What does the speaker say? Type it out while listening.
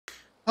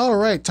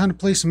Alright, time to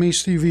play some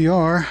HTC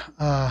VR.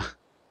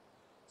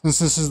 Since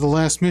this is the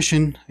last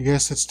mission, I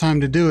guess it's time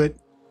to do it.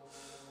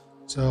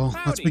 So,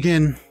 let's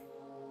begin.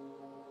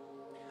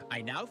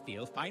 I now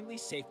feel finally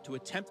safe to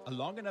attempt a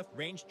long enough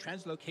range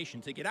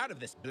translocation to get out of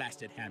this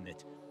blasted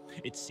hamlet.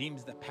 It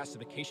seems the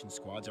pacification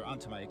squads are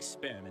onto my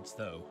experiments,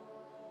 though.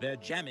 They're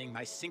jamming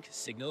my sync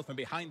signal from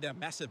behind their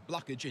massive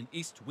blockage in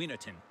East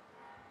Wienerton.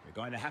 You're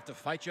going to have to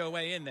fight your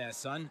way in there,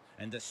 son,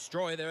 and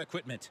destroy their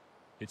equipment.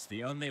 It's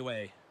the only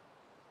way.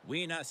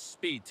 Wiener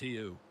speed to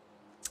you.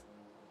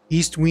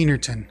 East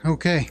Wienerton.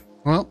 Okay,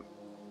 well,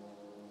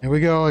 here we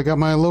go. I got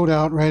my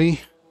loadout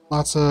ready.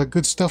 Lots of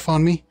good stuff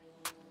on me.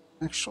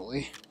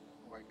 Actually,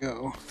 before I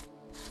go,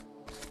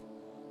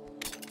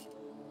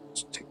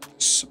 let's take the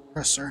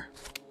suppressor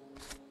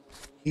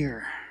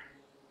here.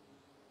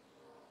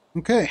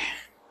 Okay.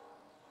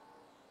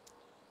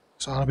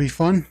 So that'll be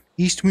fun.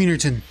 East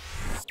Wienerton.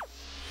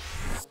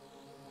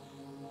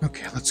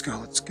 Okay, let's go,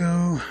 let's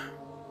go.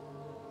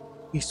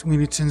 East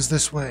Wienerton's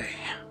this way.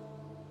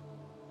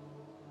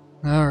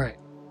 Alright.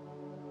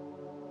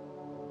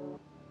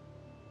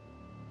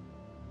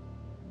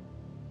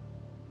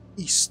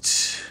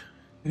 East.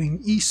 Heading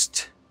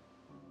east.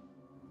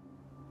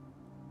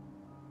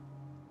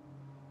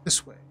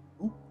 This way.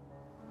 Ooh.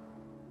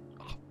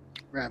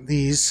 Grab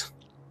these.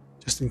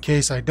 Just in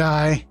case I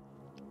die.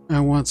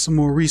 I want some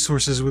more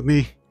resources with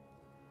me.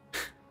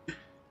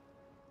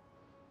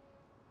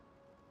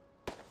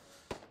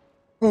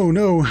 Oh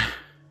no.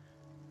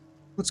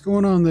 What's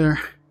going on there?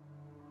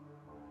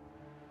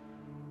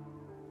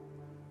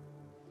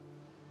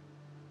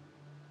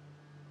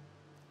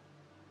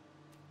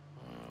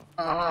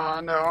 Oh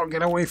no,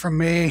 get away from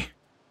me.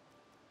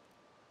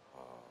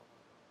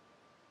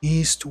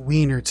 East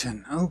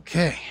Wienerton.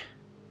 Okay.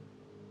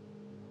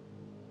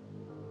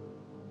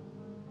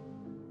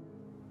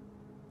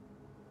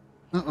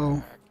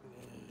 Uh-oh.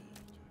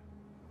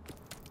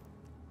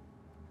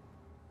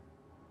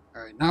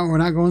 Alright, now we're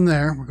not going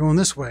there. We're going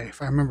this way,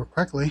 if I remember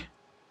correctly.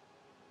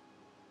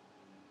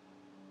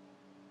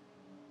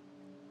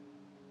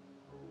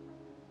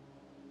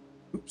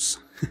 Oops.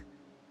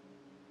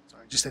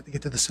 Sorry, just had to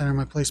get to the center of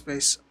my play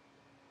space.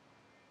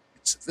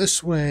 It's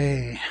this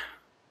way.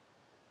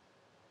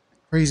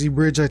 Crazy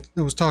bridge I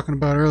was talking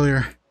about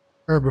earlier,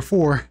 or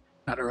before,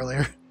 not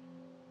earlier,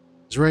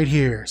 is right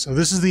here. So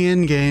this is the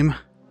end game.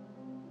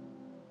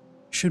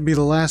 Should be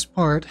the last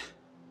part.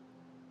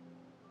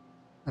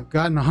 I've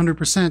gotten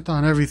 100%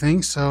 on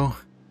everything, so...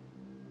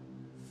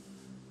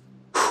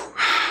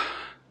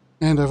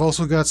 And I've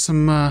also got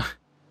some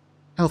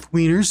health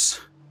wieners.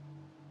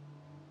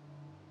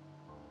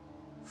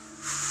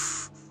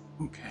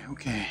 Okay,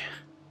 okay.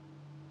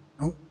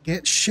 Don't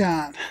get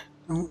shot.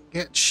 Don't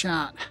get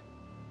shot.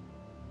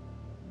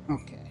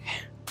 Okay.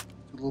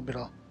 A little bit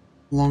of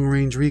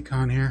long-range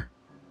recon here.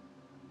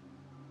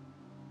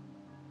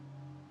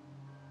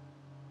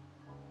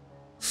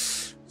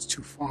 It's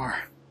too far.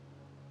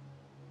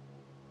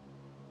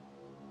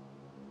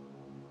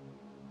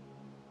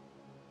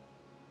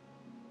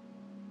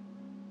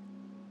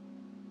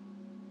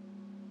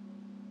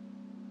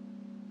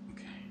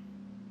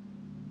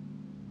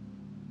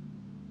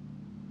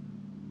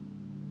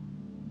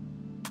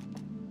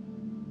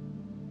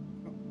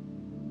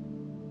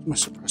 My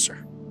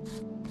suppressor.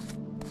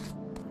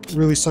 It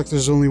really sucks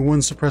there's only one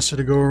suppressor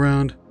to go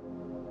around.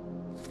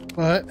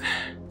 But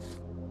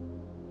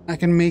I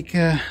can make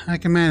I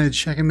can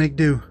manage, I can make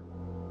do.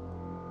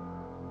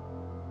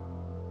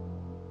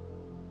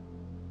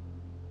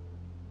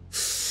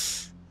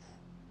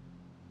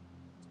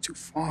 Too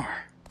far.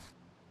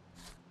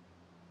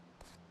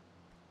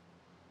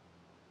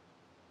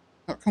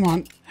 Oh, come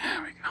on.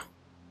 There we go.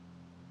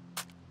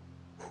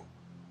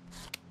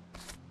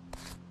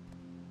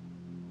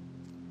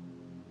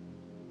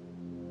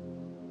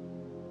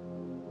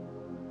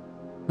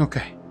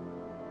 Okay.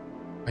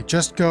 I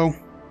just go.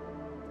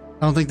 I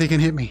don't think they can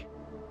hit me.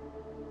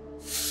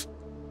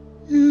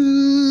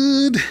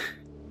 Good.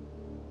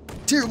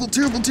 Terrible,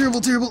 terrible, terrible,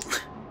 terrible.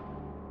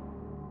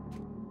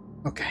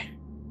 Okay.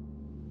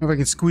 If I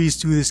can squeeze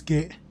through this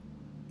gate.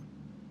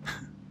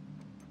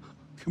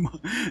 Come on.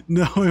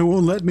 No, it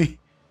won't let me.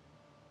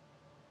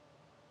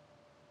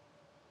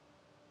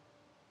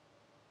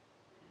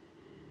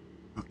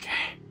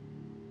 Okay.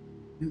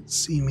 Didn't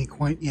see me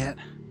quite yet.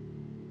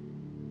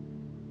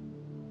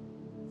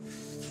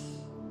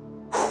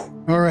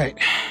 All right.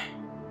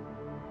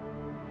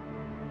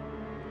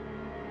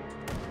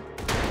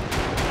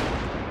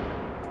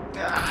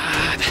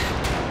 God.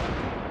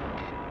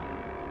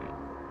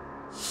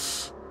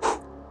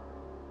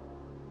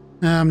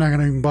 Nah, I'm not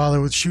gonna even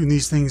bother with shooting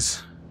these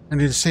things. I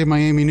need to save my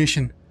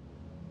ammunition.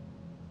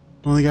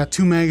 Only got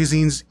 2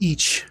 magazines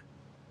each.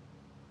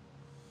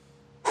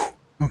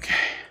 Okay.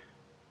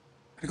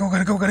 Gotta go,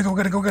 gotta go, gotta go,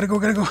 gotta go, gotta go,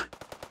 gotta go.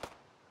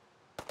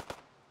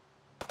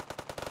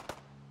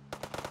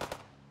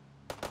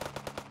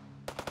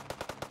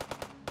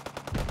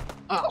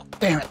 Oh,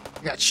 damn it.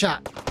 I got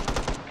shot.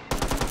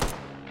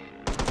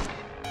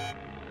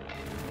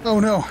 Oh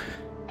no.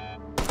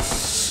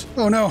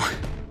 Oh no.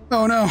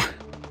 Oh no.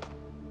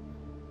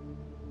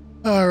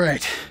 All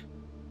right.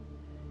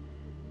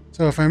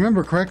 So if I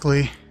remember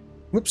correctly,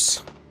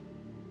 whoops.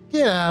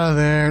 Get out of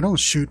there. Don't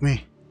shoot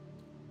me.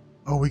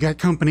 Oh, we got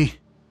company.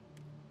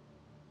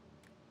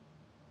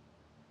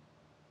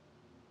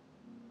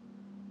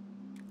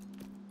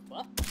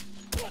 What?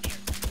 Come here.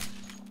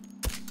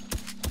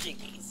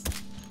 Jinkies.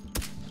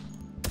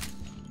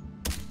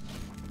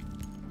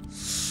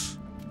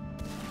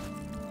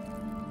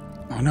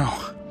 Oh no.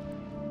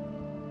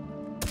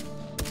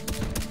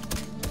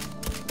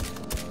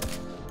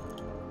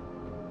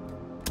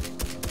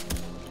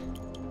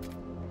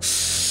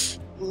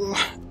 Ugh,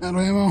 out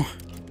of ammo.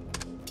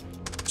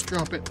 Let's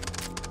drop it.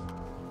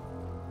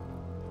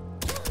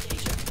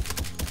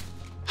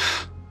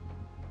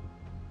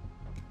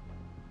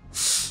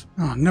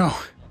 Oh no.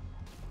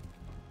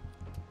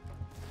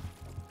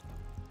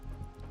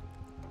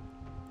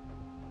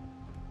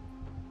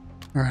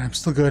 Alright, I'm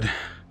still good.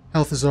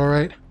 Health is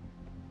alright.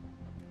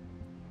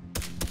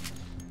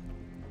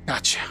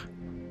 Gotcha.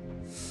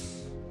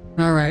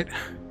 Alright.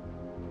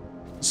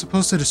 I'm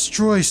supposed to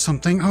destroy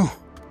something. Oh.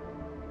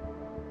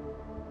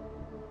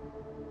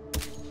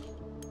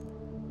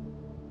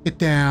 Get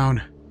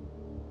down.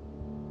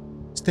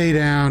 Stay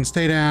down.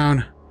 Stay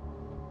down.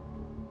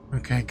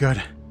 Okay,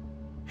 good.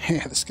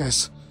 Yeah, this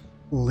guy's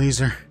a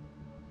laser.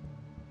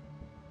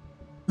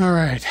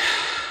 Alright.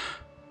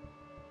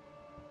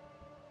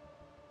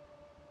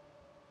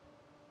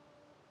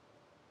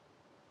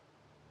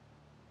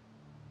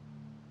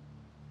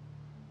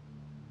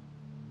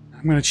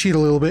 I'm gonna cheat a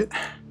little bit.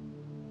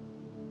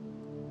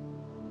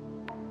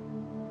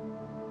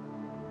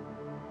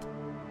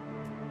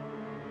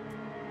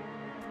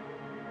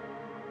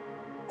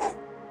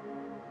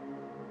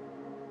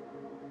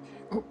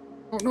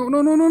 Oh no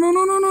no no no no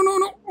no no no no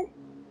no!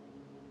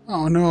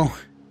 Oh no!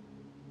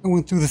 I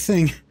went through the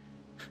thing.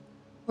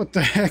 What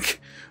the heck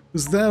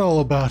was that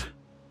all about?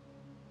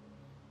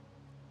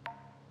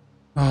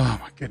 Oh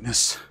my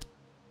goodness.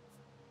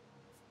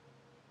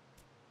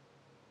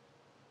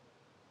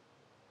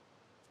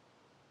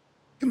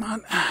 Come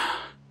on.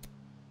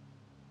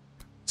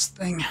 This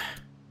thing.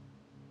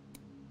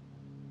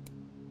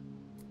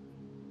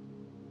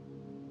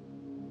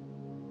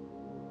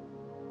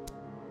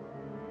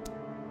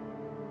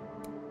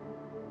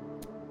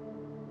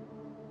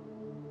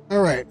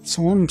 Alright,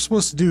 so what I'm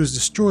supposed to do is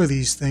destroy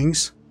these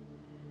things.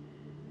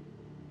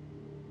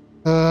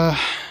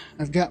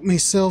 I've got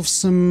myself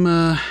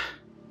some,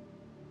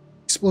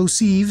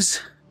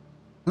 explosives.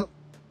 Oh.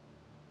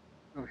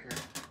 Over here.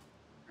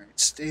 Alright,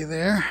 stay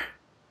there.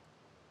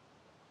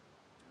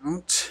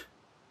 Don't.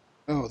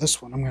 Oh,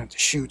 this one I'm gonna have to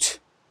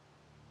shoot.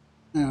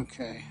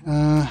 Okay,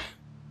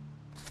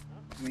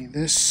 give me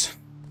this.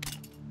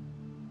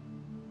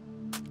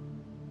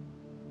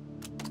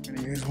 I'm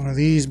gonna use one of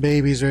these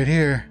babies right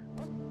here.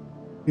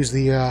 Use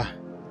the,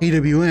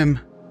 AWM.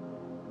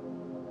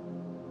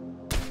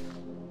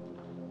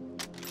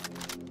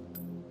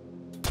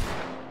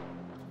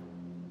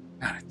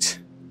 Got it.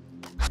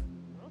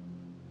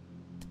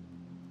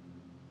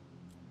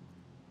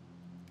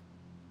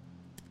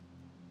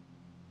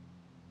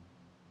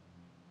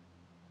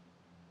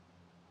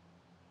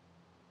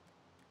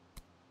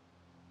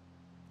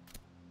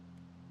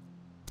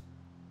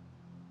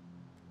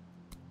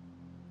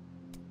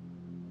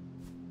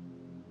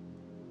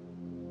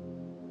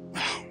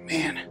 Oh,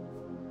 man.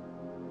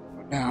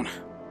 Go down.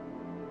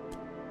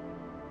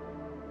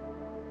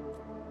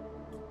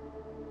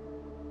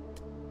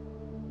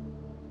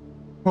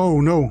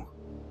 Oh, no.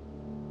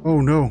 Oh,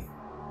 no.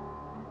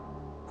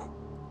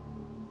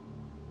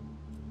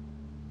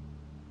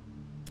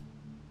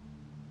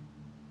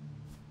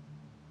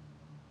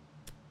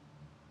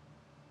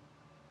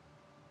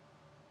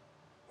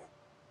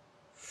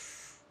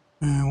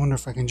 I wonder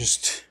if I can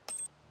just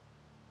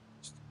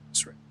do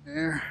this right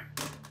there.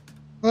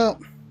 Well.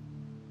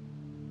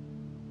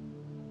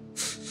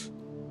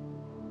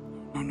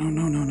 No, no,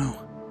 no, no,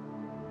 no.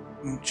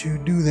 Don't you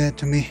do that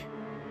to me.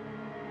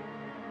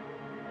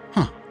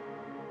 Huh.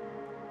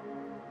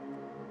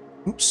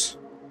 Oops.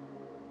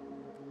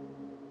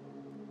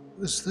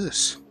 What is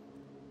this?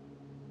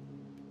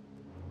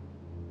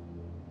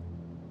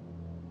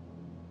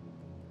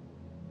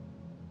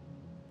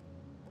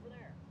 Over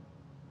there.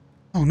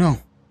 Oh no.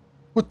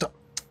 What the?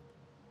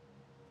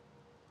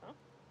 Huh?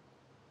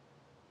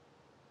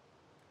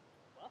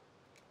 What?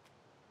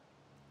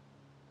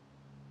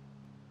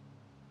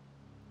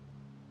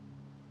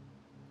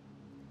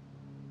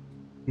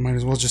 Might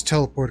as well just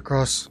teleport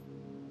across.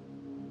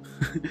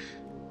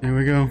 There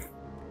we go.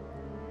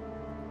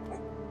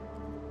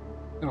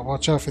 Gotta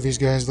watch out for these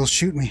guys, they'll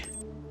shoot me.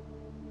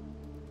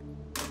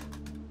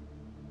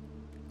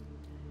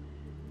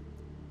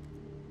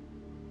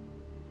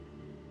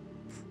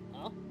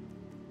 Huh?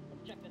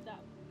 Let's check this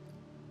out.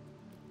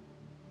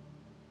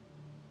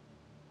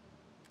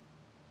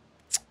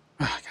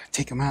 Ah, I gotta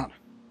take him out.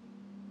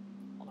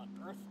 What on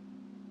earth?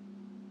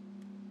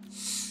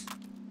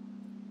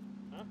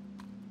 Huh?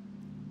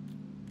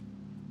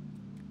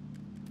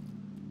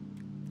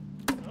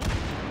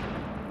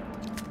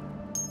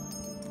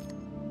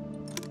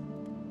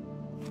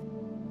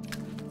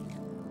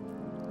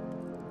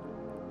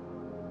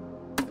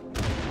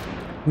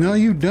 No,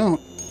 you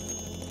don't.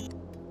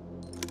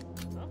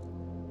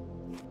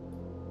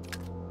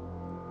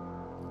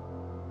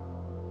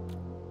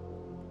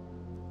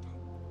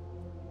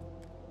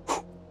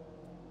 Huh?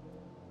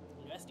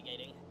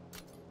 Investigating.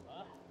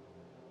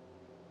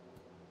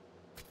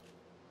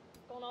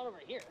 What's going on over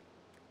here?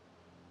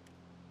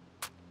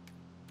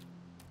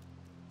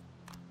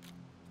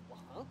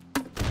 Huh?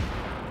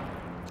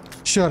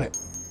 Shut it.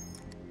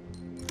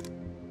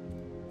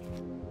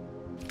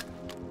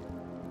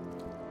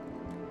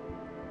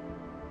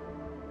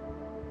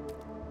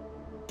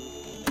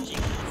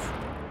 Jesus.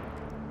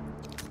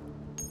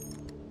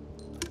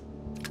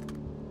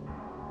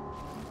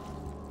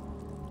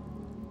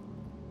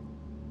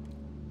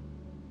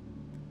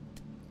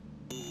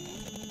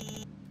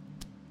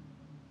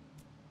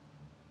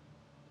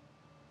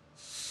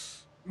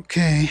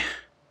 Okay.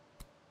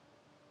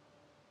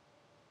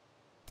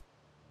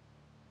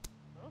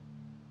 Huh?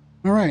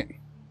 All right.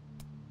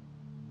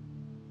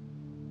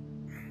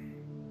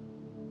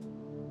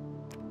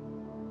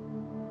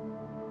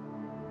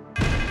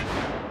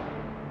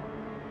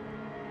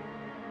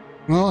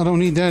 Well, I don't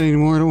need that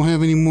anymore. I don't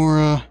have any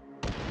more,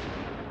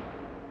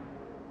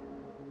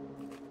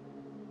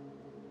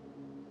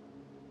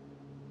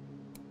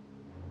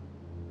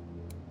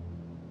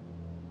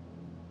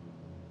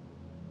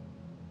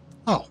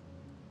 Oh.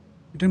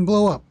 It didn't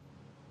blow up.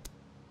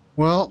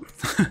 Well,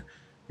 I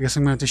guess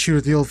I'm gonna have to shoot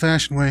it the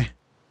old-fashioned way.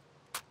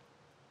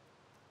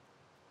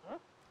 Huh?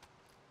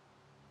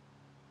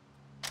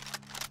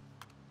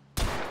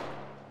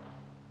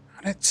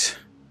 Got it.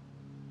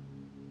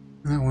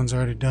 That one's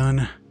already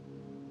done.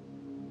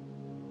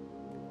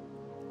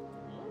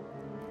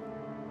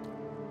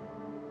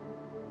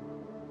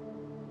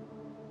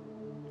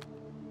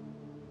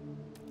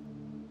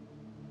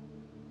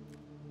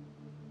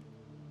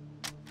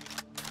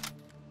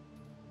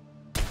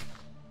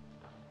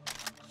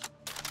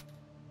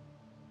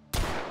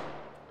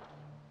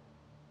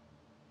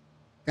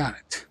 Got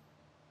it.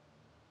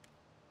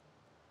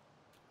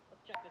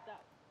 Let's check this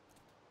out.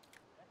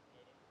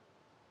 Investigating.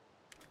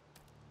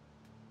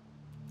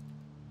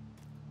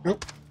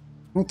 Nope.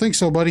 Don't think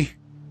so, buddy.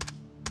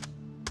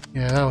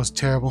 Yeah, that was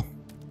terrible.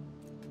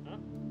 Huh?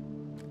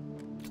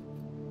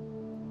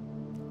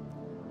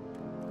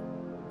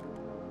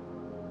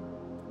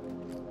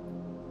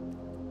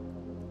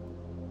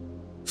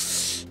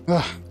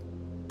 Ugh.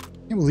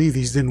 Can't believe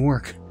these didn't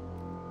work.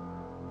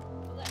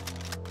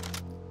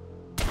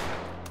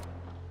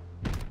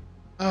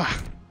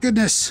 Ah,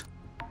 goodness.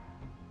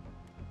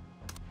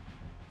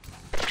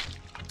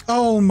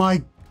 Oh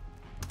my...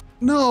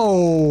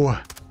 No!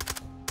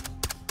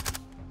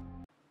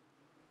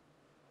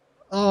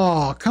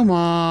 Oh, come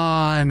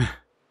on.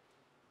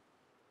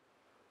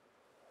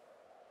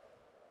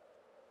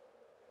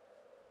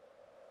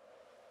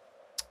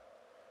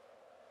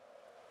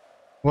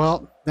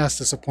 Well, that's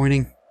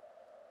disappointing.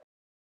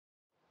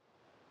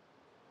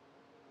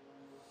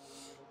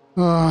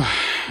 I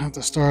have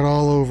to start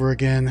all over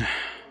again.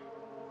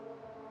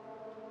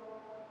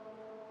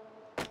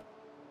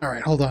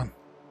 Alright, hold on.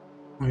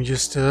 Let me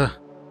just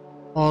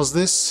pause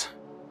this.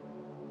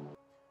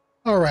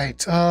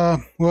 Alright,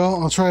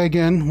 well, I'll try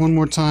again one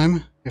more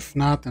time. If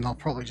not, then I'll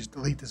probably just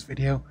delete this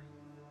video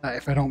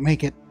if I don't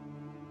make it.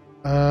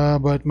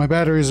 But my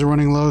batteries are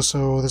running low,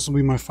 so this will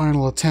be my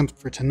final attempt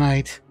for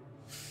tonight.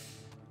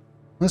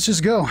 Let's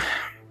just go.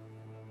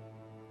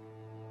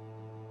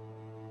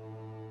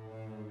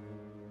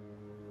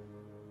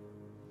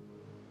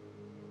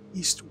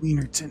 East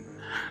Wienerton.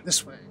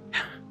 This way.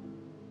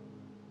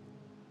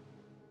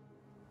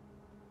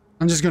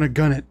 I'm just gonna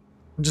gun it.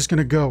 I'm just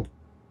gonna go.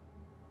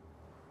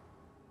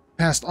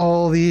 Past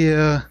all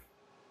the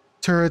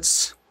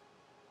turrets.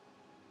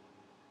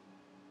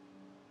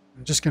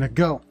 I'm just gonna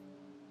go.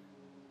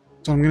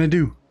 That's what I'm gonna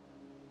do.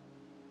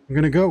 I'm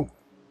gonna go.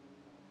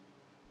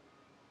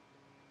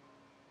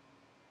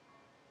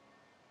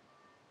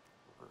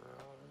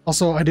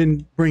 Also, I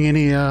didn't bring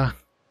any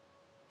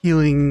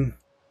healing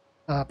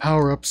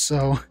power-ups,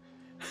 so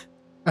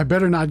I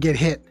better not get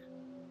hit.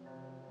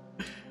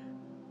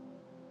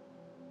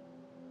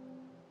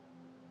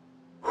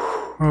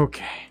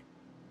 Okay.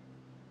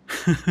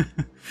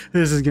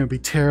 This is gonna be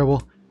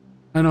terrible.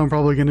 I know I'm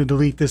probably gonna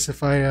delete this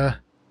if I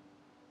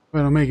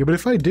don't make it, but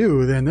if I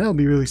do, then that'll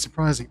be really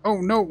surprising.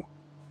 Oh no!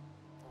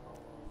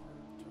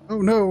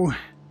 Oh no!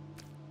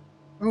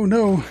 Oh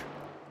no!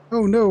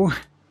 Oh no!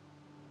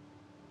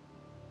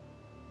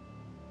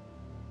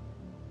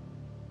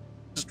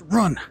 Just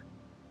run!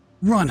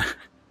 Run!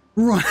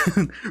 Run!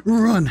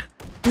 Run!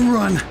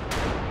 Run!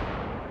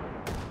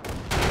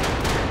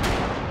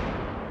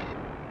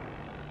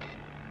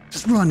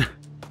 Just run!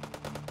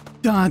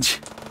 Dodge!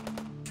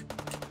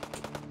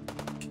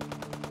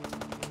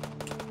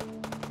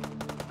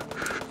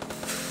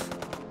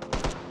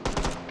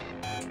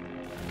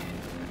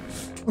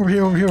 Over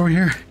here, over here, over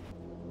here.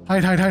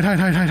 Hide, hide, hide, hide,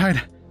 hide, hide,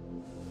 hide.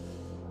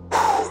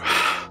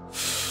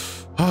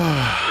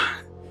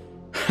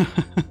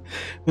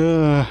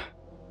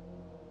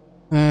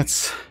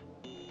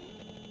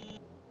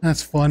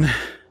 That's fun.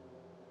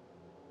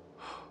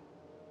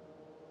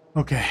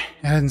 Okay,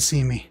 it hadn't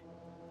seen me.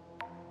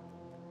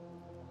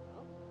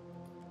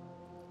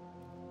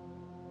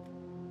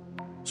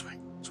 Swing,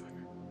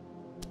 swing.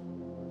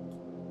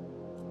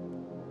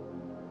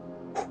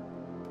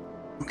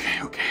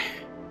 Okay, okay.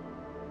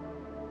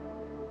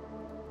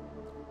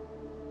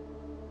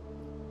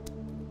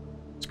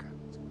 Let's grab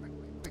this quick,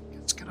 quick, quick.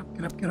 Let's get up,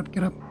 get up, get up,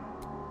 get up.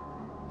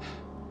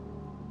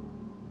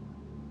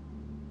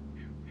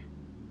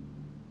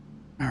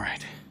 All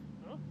right.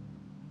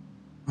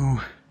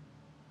 Oh.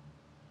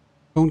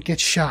 Don't get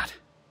shot.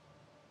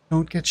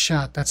 Don't get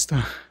shot. That's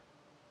the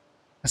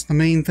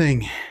main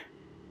thing.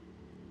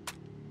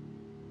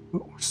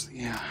 What was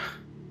the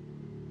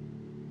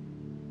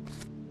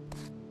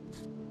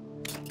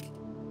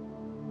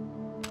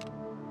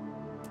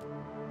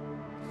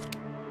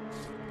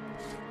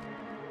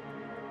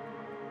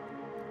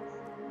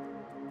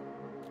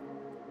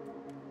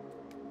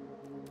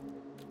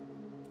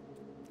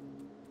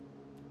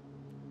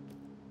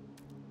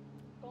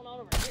What's going on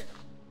over here?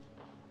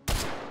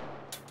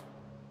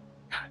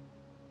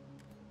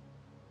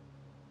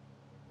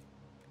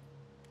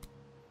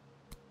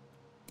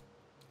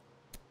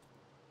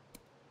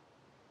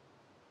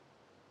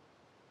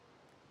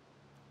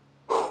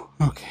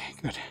 Okay,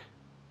 good.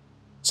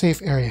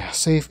 Safe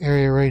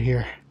area right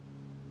here.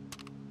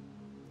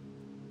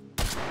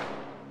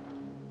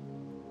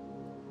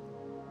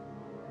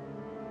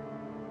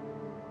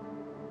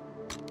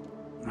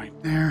 Right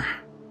there.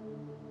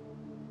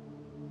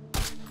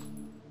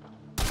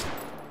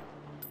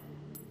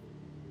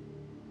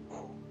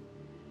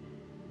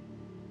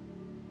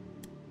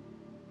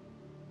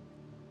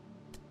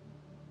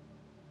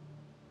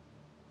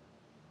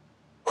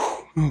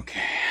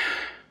 Okay.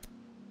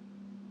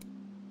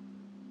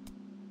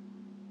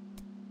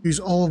 Use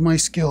all of my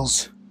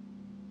skills.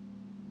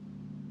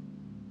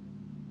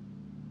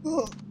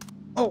 Oh,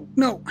 oh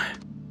no!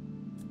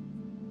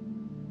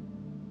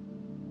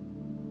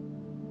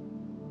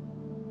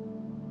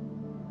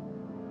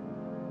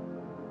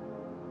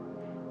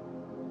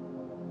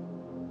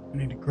 I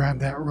need to grab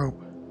that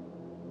rope.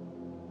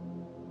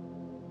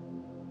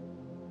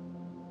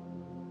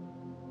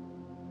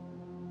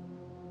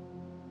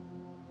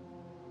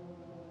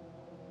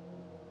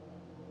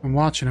 I'm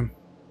watching him.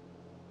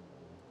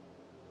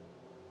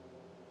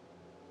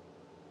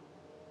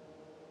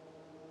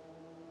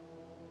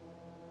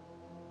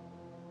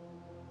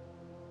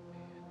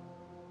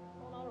 What's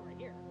going on over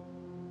here?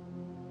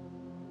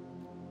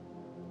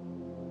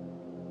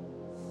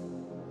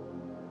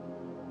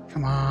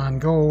 Come on,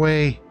 go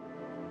away.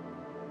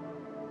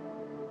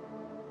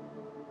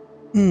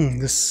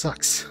 This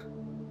sucks.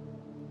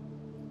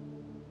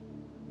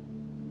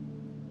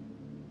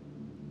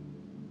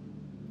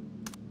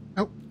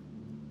 Oh.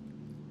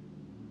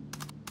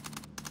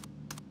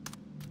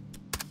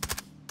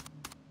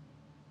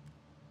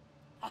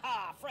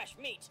 Haha, fresh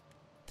meat.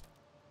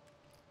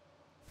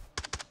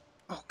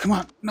 Oh, come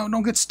on. No,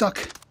 don't get stuck.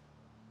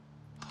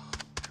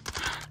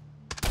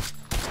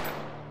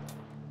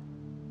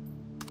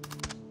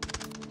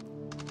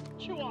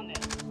 Chew on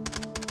this.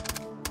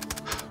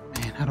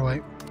 Man, how do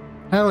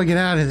I get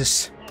out of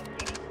this?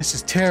 This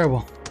is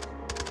terrible.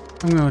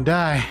 I'm gonna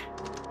die.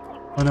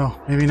 Oh no,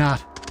 maybe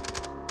not.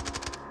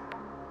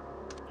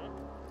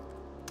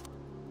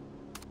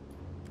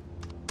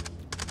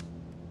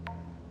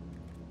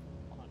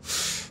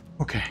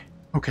 Okay,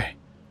 okay,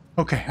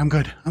 okay, I'm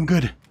good. I'm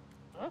good.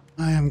 Huh?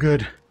 I am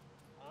good.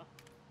 Huh?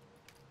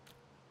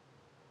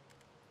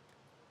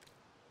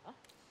 Huh?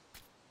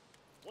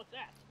 What's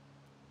that?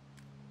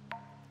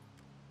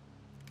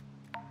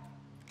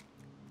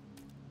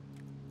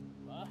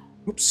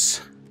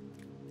 Oops.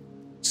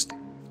 Stay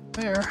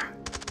there.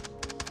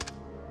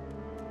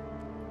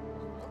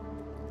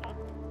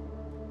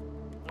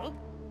 Huh?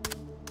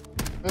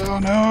 Oh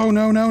no,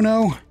 no, no,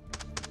 no.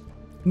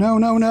 No,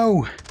 no,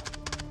 no.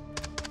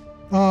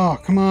 Oh,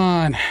 come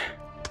on.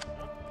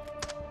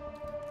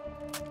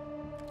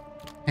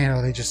 You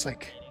know, they just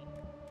like...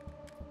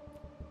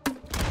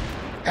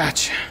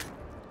 Gotcha.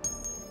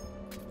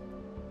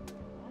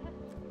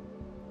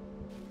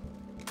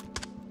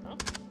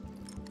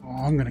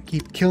 Oh, I'm gonna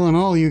keep killing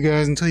all you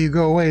guys until you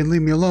go away and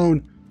leave me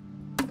alone.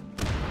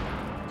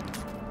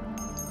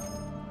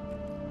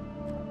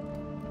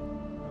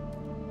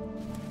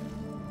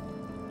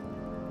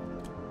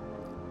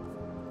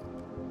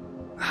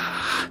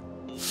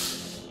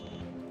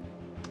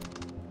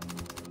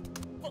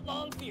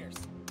 Footlong fierce.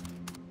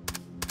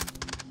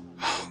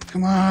 Oh,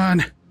 come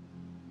on.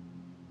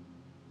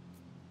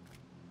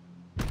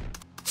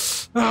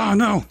 Oh,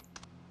 no.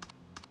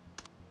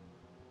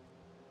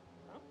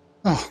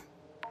 Oh.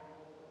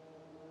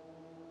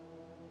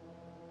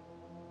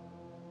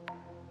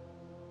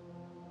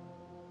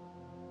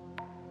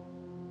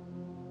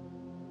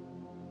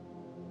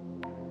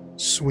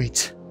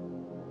 Sweet.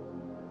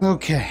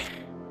 Okay.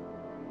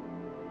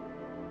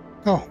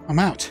 Oh, I'm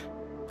out.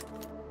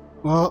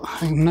 Well,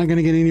 I'm not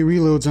gonna get any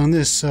reloads on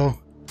this, so...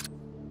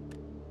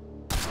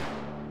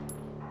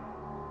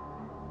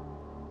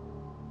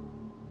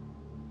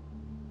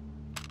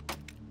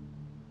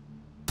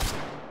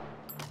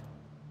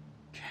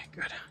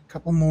 good. A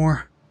couple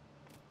more.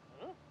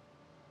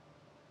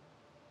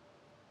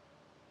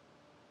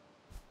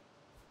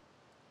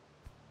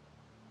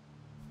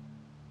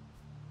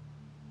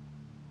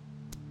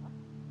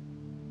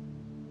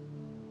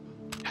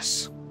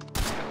 Yes.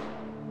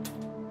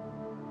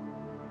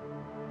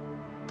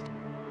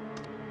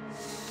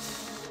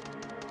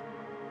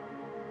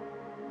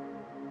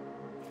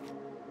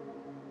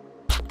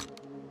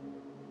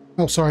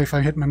 Oh, sorry if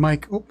I hit my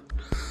mic. Oh,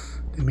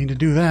 didn't mean to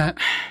do that.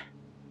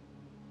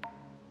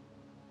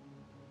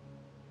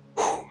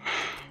 Arm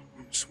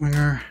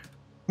swinger.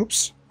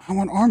 Oops, I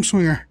want arm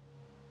swinger.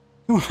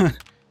 Come on.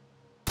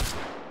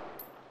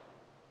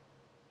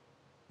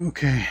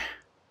 Okay.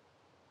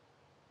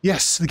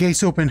 Yes, the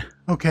gate's open.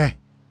 Okay.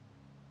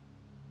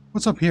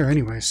 What's up here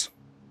anyways?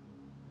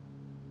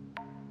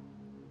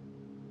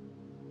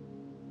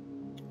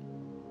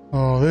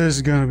 Oh, this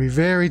is gonna be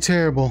very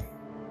terrible.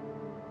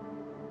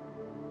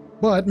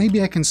 But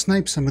maybe I can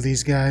snipe some of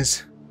these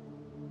guys.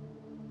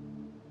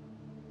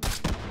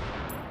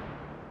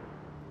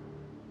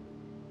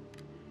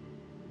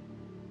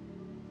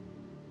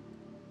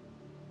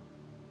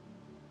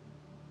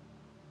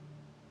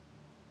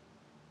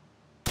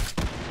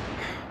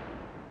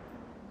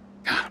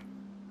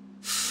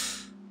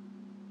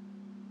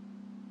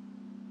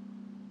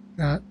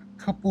 Got a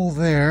couple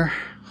there.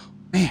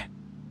 Man,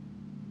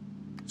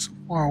 so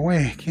far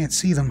away, can't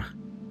see them.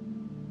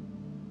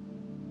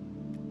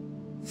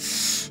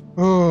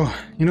 Oh,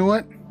 you know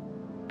what?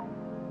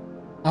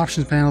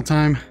 Options panel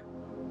time.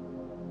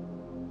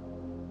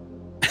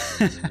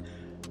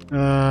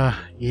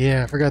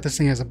 Yeah, I forgot this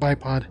thing has a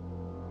bipod.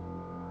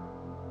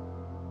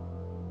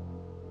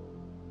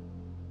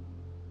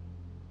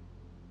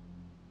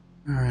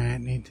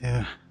 Alright, need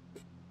to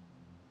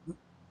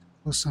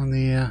close on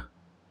the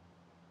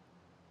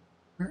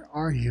where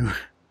are you?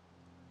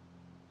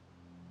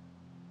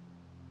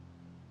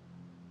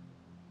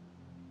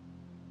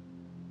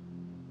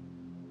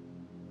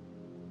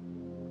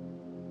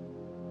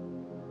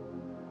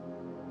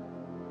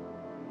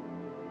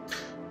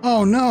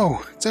 Oh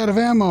no, it's out of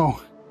ammo.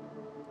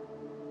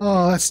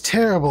 Oh, that's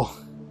terrible.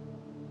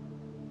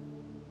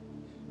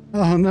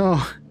 Oh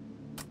no.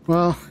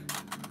 Well,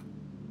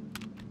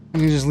 I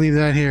can just leave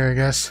that here, I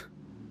guess.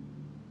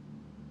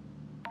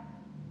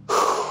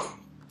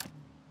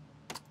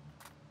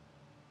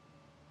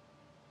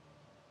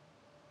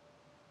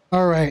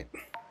 All right.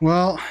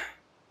 Well,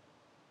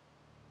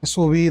 this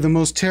will be the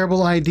most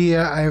terrible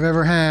idea I've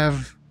ever had,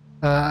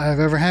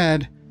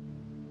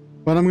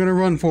 but I'm gonna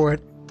run for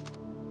it.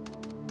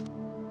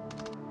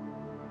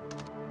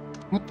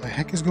 What the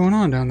heck is going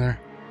on down there?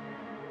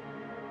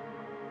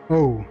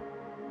 Oh.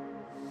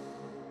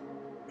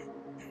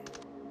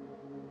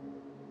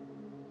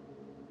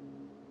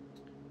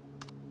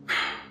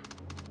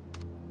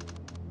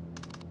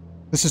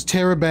 This is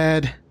terror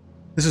bad.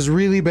 This is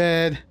really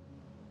bad.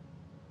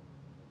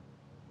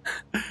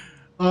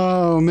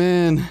 Oh,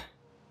 man. Hey,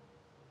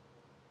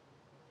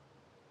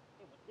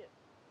 what's this?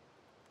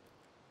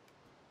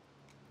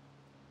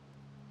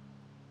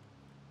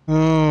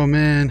 Oh,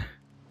 man.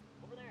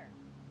 Over there.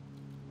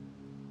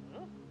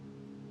 Huh?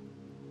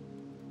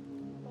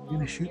 You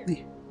gonna shoot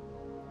me?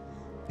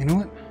 You know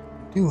what?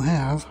 I do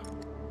have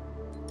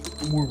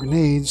more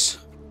grenades.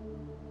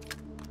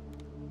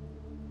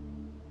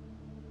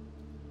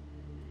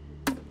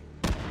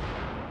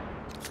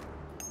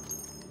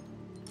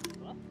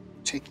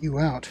 Take you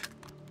out.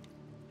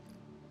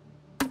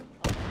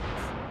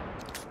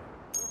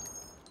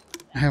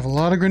 I have a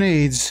lot of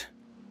grenades,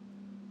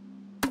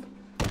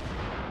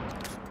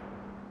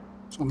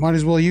 so I might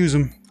as well use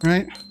them,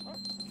 right?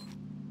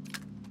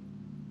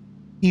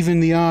 Even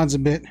the odds a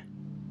bit.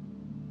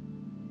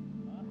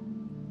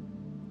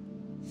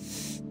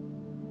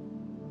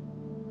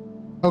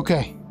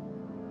 Okay.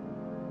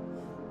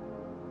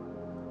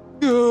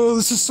 Oh,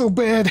 this is so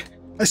bad.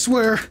 I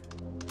swear.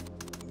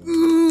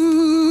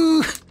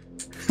 Ooh.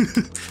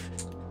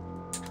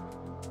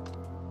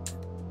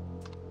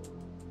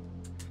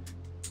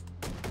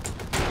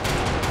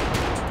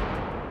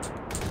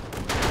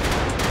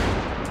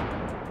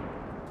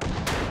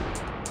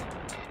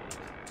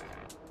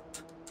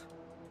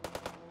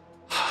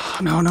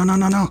 No, no, no,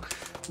 no, no.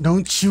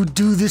 Don't you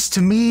do this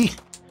to me.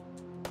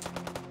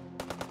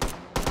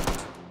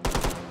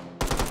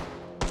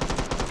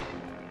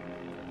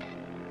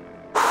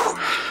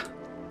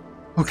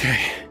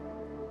 Okay.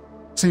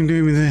 Seem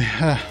to be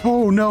the...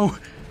 oh, no.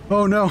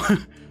 Oh, no.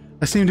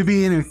 I seem to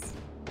be in a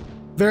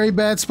very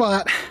bad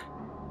spot.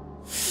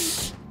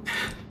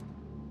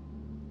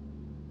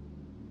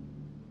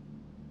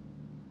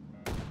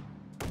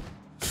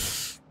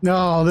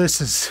 No,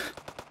 this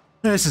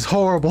is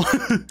horrible.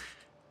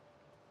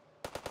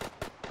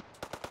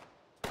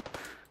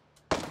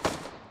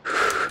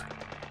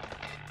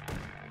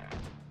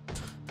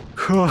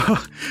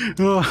 Oh,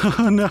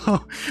 oh,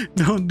 no.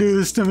 Don't do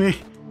this to me.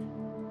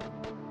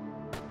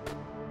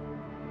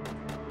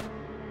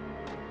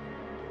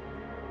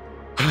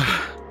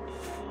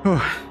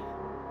 Oh,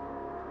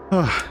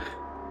 oh,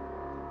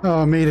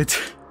 oh, I made it.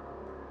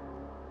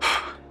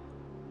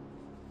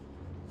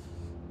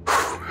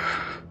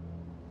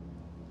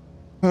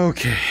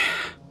 Okay.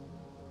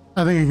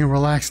 I think I can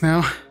relax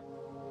now.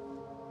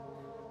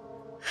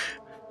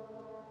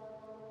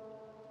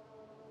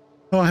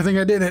 Oh, I think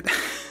I did it.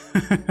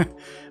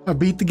 I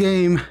beat the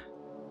game.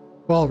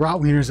 Well,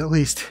 Rotwieners at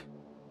least.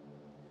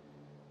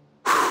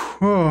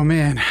 Oh,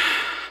 man.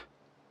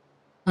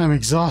 I'm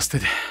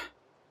exhausted.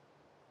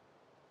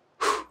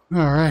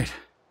 All right.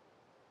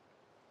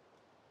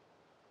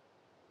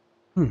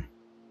 All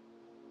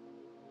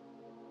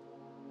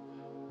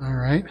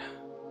right.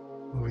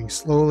 Moving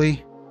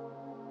slowly.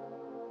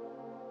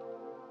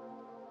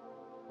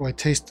 Oh, it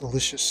tastes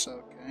delicious.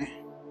 Okay.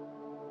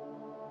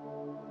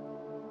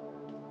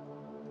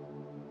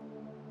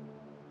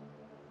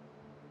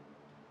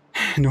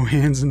 No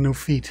hands and no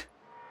feet.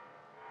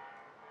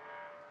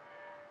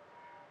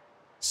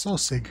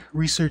 Sosig,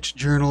 Research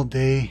Journal,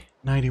 Day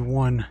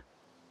 91.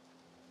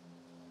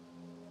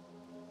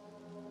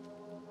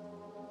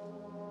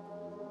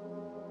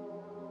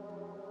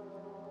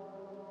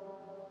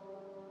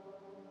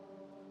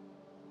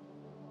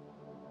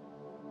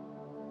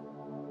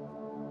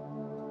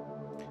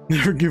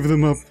 Never give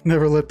them up.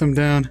 Never let them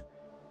down.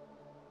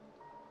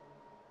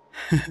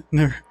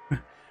 Never.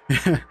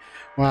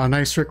 Wow,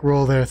 nice Rick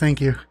roll there.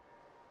 Thank you.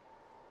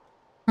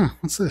 Huh,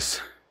 what's this?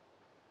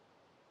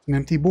 An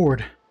empty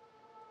board.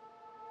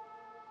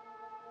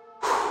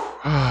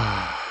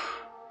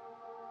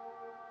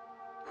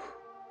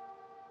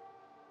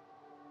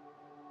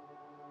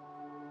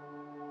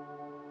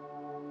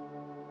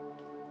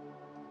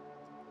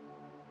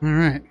 All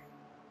right.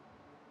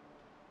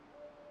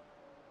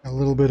 A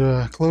little bit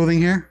of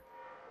clothing here.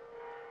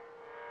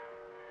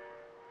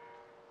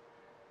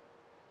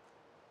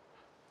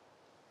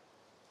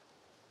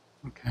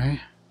 Okay.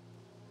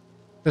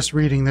 Just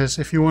reading this.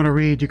 If you want to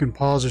read, you can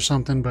pause or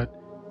something, but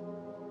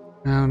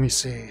let me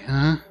see,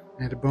 huh?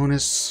 Add a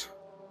bonus.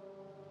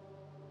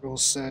 Roll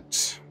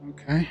set.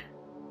 Okay.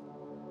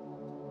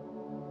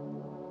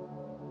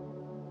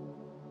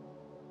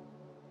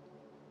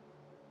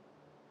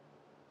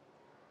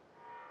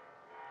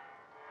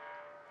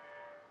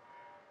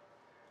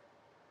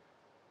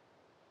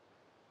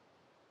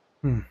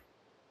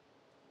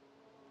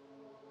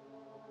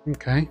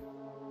 Okay.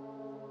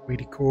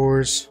 Weighty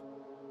cores.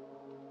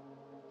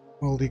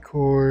 Moldy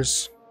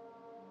cores.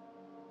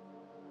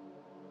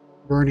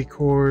 Burny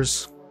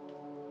cores.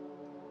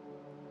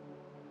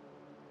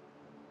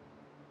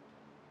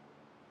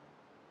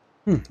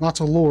 Lots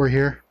of lore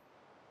here.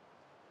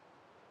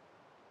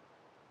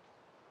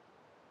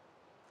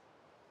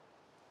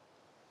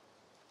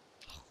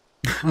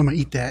 I'm gonna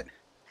eat that.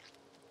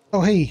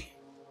 Oh, hey.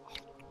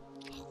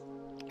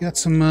 Got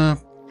some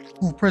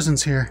little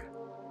presents here.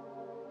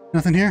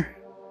 Nothing here?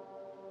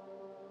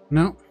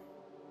 No.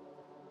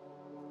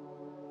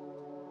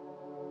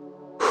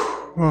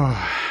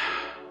 Oh.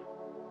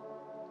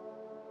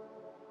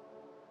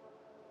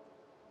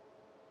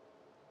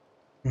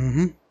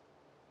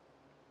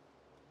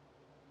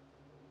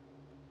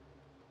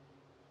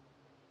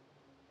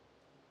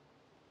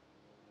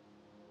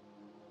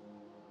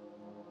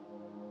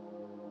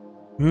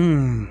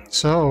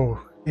 So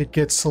it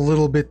gets a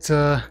little bit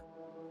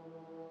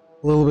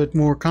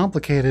more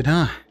complicated,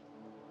 huh?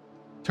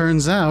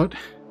 Turns out,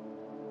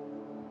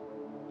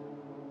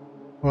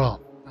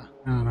 well,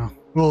 I don't know.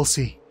 We'll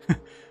see.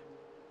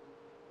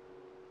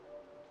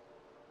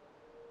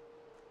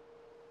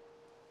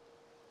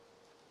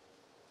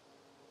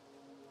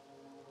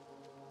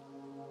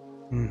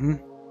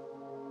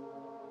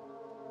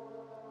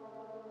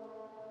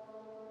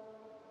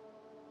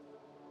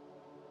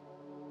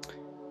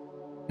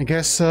 I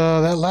guess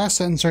that last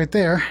sentence right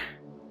there.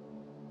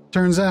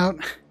 Turns out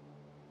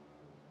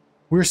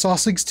we're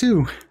Sausigs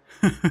too.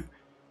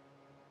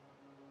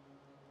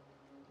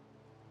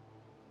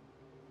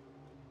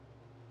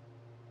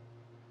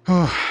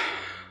 Oh.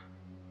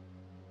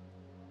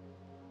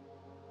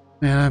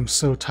 Man, I'm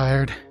so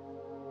tired.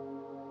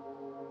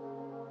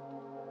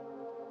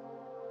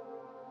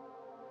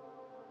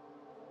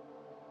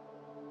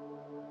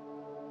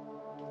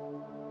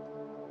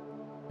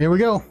 Here we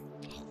go.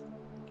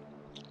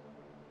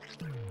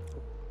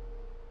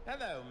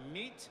 Hello,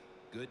 meat.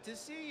 Good to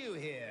see you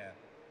here.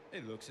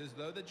 It looks as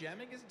though the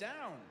jamming is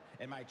down,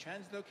 and my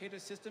translocator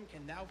system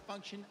can now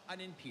function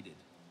unimpeded.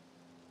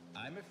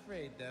 I'm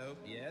afraid, though,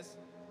 yes,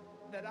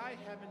 that I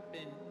haven't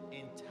been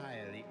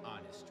entirely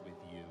honest with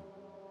you.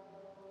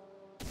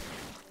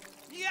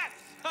 Yes!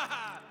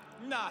 Haha!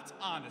 Not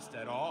honest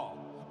at all,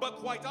 but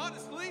quite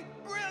honestly,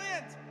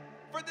 brilliant!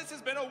 For this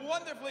has been a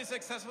wonderfully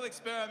successful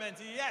experiment,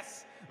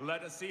 yes!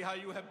 Let us see how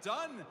you have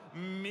done,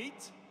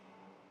 meat.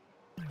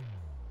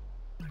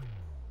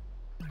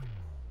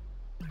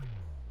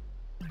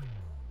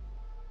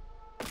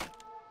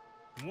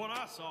 From what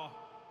I saw,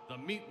 the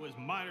meat was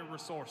mighty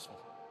resourceful,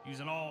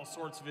 using all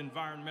sorts of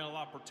environmental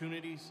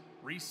opportunities,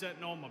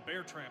 resetting all my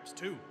bear traps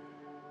too.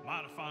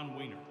 Mighty fine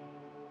wiener.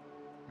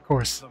 Of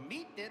course. The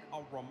meat did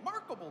a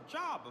remarkable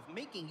job of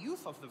making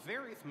use of the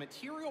various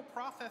material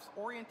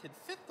process-oriented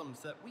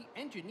systems that we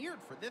engineered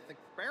for this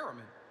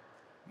experiment.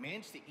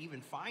 Managed to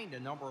even find a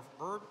number of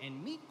herb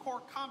and meat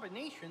core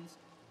combinations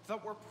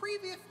that were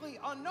previously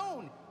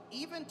unknown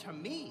even to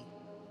me.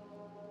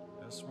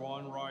 This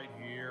one right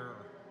here.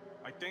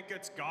 I think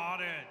it's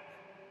got it.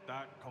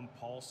 That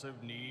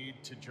compulsive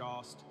need to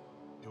just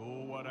do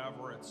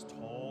whatever it's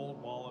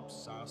told while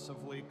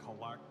obsessively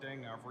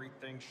collecting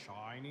everything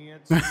shiny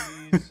it sees.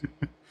 It's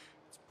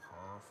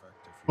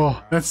perfect if you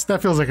Oh,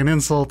 that feels like an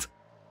insult.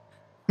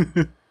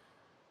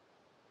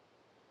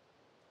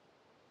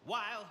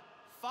 While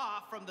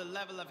far from the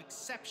level of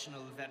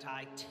exceptional that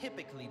I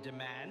typically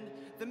demand,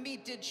 the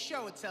meat did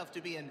show itself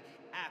to be an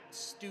apt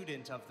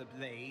student of the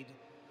blade.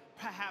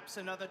 Perhaps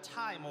another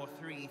time or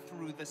three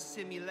through the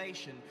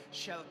simulation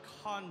shall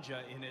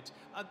conjure in it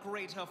a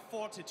greater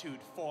fortitude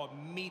for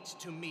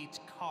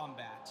meat-to-meat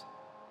combat.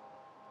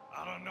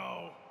 I don't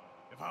know.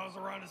 If I was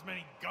around as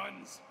many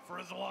guns for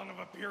as long of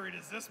a period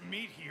as this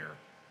meat here,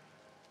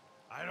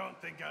 I don't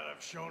think I'd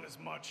have shown as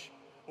much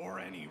or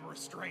any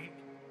restraint.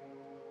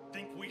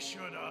 Think we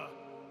should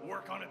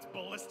work on its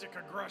ballistic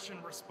aggression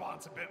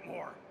response a bit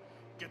more.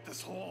 Get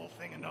this whole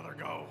thing another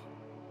go.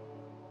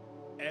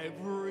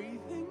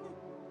 Everything?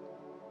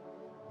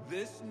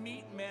 This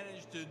meat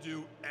managed to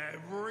do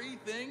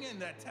everything in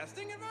that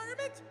testing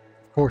environment?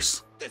 Of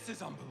course. This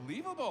is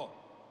unbelievable.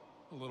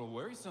 A little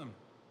worrisome.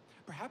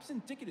 Perhaps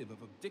indicative of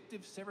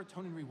addictive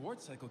serotonin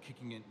reward cycle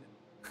kicking in.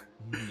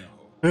 No.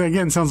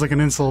 Again, sounds like an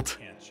insult.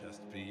 Can't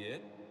just be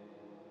it.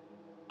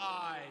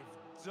 I've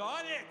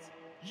done it!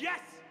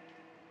 Yes!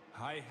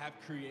 I have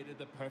created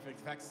the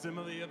perfect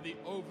facsimile of the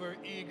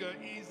over-eager,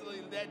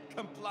 easily led,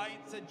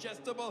 compliant,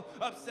 suggestible,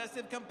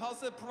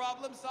 obsessive-compulsive,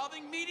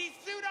 problem-solving, meaty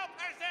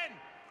pseudo-person!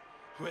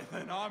 With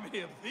an army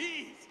of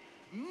these,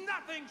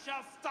 nothing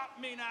shall stop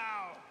me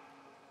now!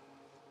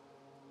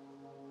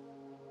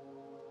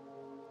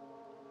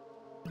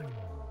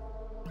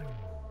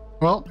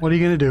 Well, what are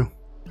you gonna do?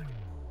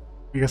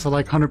 I guess I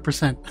like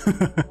 100%.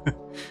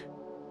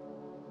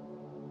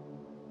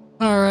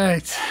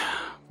 Alright.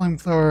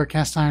 Flamethrower,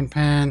 cast iron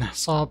pan,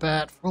 saw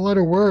bat,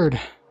 4-letter word.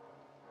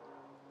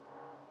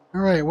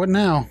 Alright, what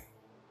now?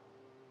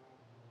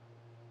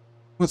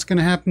 What's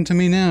gonna happen to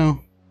me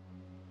now?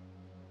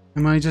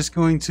 Am I just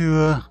going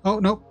to, oh,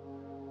 nope.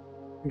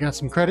 We got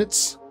some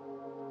credits.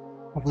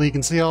 Hopefully you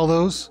can see all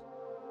those.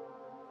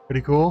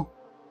 Pretty cool.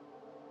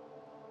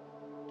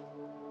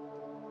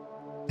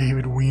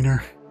 David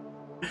Wiener.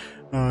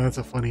 Oh, that's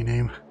a funny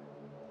name.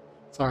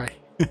 Sorry.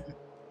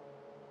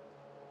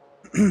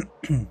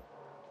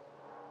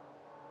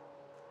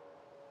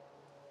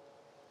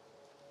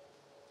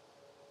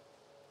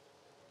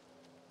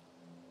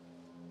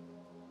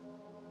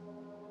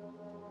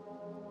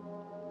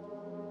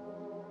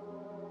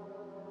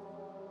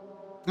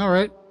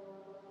 Alright.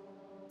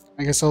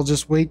 I guess I'll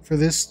just wait for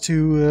this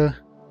to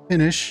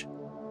finish.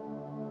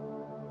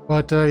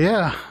 But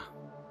yeah,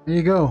 there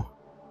you go.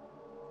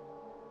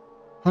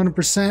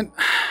 100%.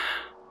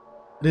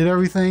 I did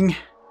everything.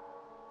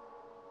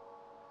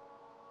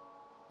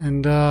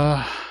 And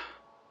yeah.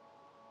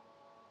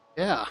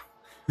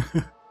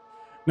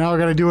 Now I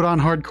gotta do it on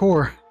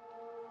hardcore.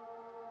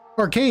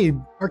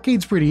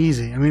 Arcade's pretty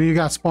easy. I mean, you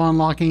got spawn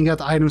locking, you got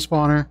the item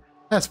spawner.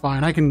 That's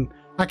fine. I can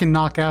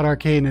knock out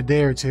arcade in a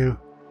day or two.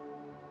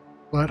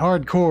 But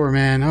hardcore,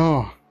 man,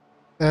 oh,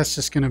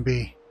 that's gonna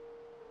be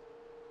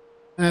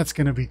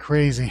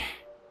crazy.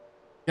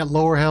 Got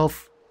lower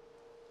health,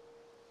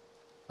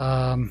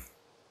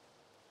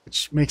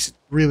 which makes it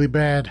really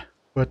bad.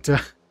 But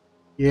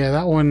yeah,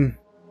 that one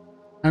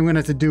I'm gonna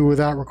have to do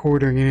without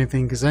recording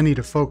anything because I need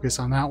to focus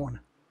on that one.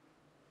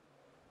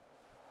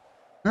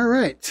 All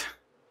right,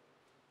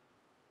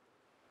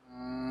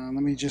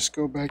 let me just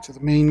go back to the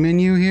main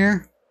menu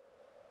here.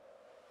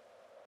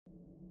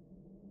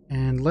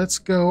 And let's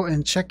go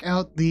and check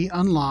out the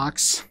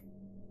unlocks.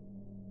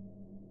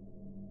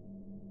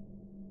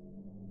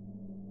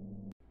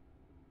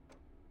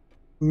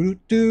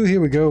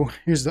 Here we go.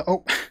 Here's the,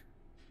 oh,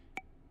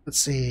 let's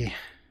see.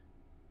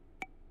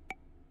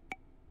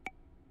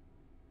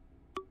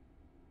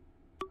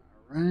 All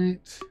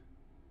right.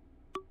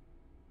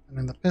 And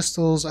then the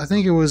pistols, I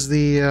think it was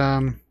the,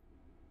 oh,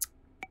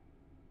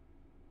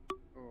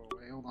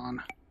 wait, hold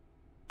on.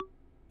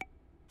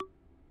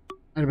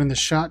 Might have been the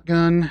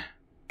shotgun.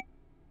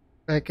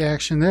 Back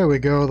action, there we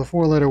go, the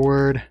 4-letter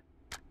word.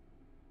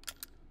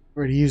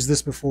 Already used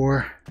this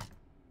before.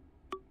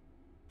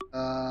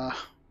 What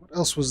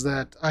else was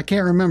that? I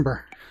can't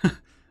remember.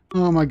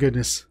 Oh my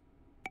goodness.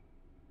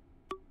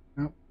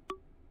 Nope.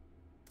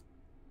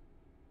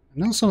 I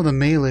know some of the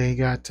melee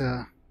got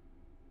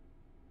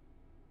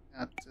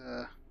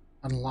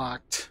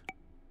unlocked.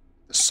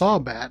 The saw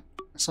bat,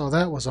 I saw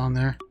that was on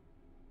there.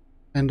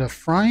 And a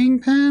frying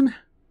pan?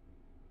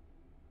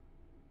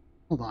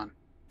 Hold on.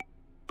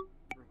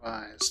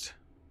 Revised.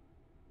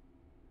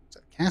 Is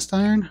that cast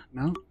iron?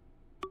 No.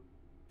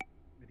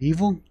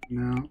 Medieval?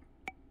 No.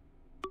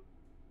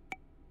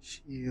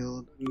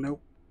 Shield?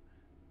 Nope.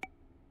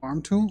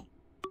 Farm tool?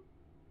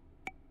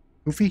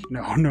 Goofy?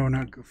 No, no,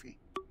 not Goofy.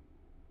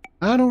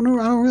 I don't know.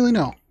 I don't really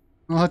know.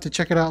 I'll have to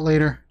check it out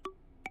later.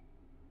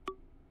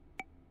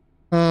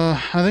 I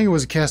think it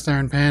was a cast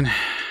iron pan.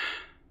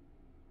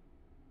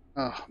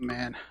 Oh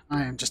man,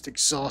 I am just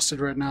exhausted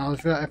right now.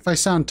 If I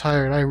sound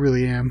tired, I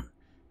really am.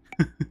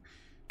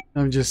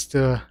 I'm just,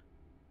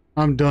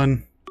 I'm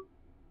done.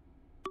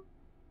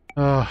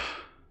 Oh,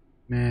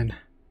 man.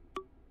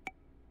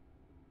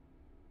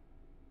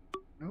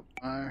 Nope,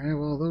 I have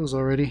all those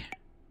already.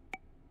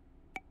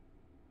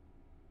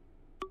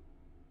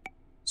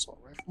 Assault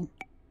rifle.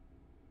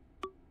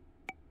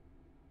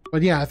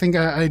 But yeah, I think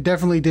I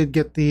definitely did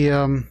get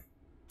the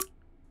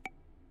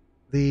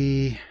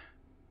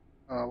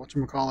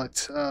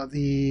whatchamacallit,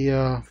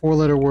 the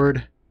four-letter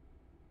word,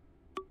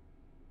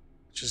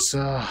 which is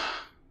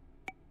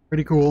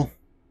pretty cool.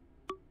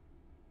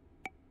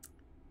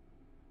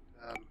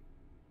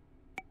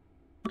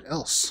 What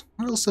else?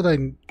 What else did I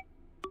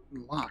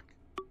unlock?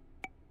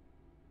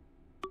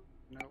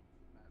 Nope,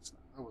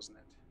 that wasn't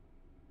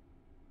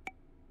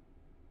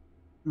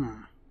it.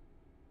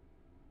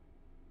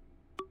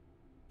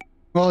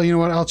 Well, you know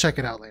what? I'll check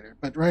it out later.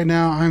 But right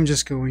now, I'm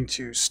just going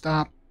to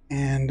stop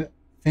and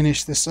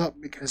finish this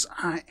up because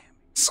I am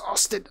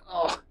exhausted.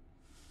 Oh.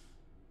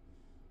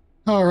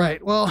 All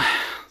right. Well,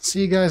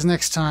 see you guys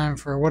next time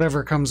for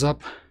whatever comes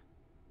up.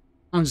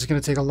 I'm just going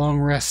to take a long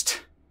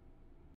rest.